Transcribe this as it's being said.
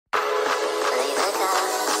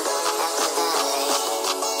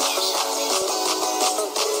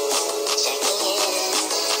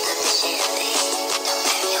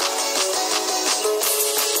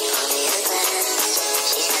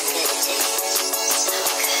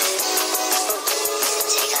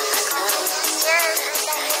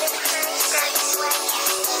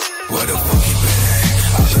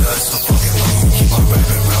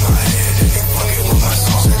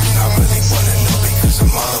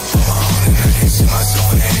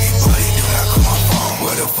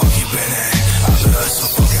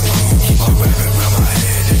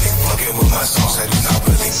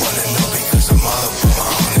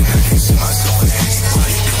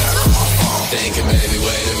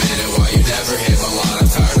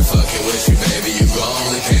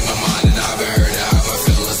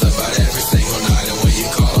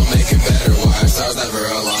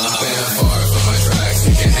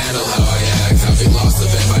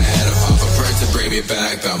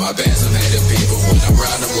back. About my band, some hated people. When I'm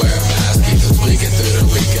riding, I'm wearing masks. Keep them tweaking through the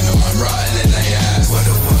weekend. Know I'm riding and they ask, where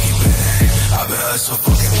the fuck you been at? I've been hustling so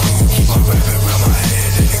fucking long. Keep on rapping around my head.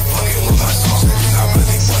 They be fucking with my songs. They do not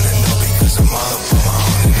really wanna know because I'm all up on my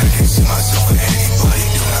own. And I can't see myself with anybody.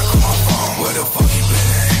 Do not call my phone. Where the fuck you been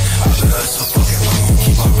at? I've been hustling so fucking long.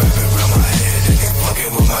 Keep on rapping around my head. They be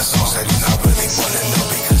fucking with my songs. They do not really wanna know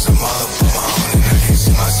because I'm all up on my own. And I can't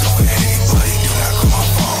see myself with anybody. Do not call my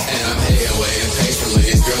phone. And I'm hating, waiting patiently.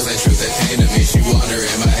 These girls ain't truth, they came to me. She wander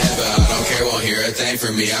in my head, but I don't care, won't hear a thing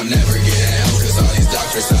from me. I'm never getting help, cause all these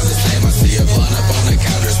doctors sound the same. I see a blunt up on the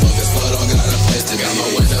counter, smoking slow, don't got a place to be. Got my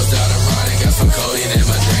windows down, I'm riding, got some codeine in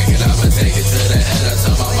my drink, and I'ma take it to the head. I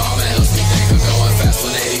tell my mom it helps me think I'm going fast.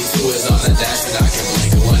 When 82 is on the dash, and I can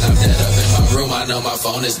blink. And when I'm dead up in my room, I know my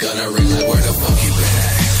phone is gonna ring. Like, where the fuck you been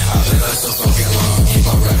at? I've been up so fucking long. Keep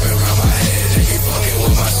on rapping around my head. They keep fucking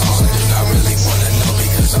with my songs. I do not really wanna know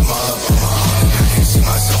because I'm all up on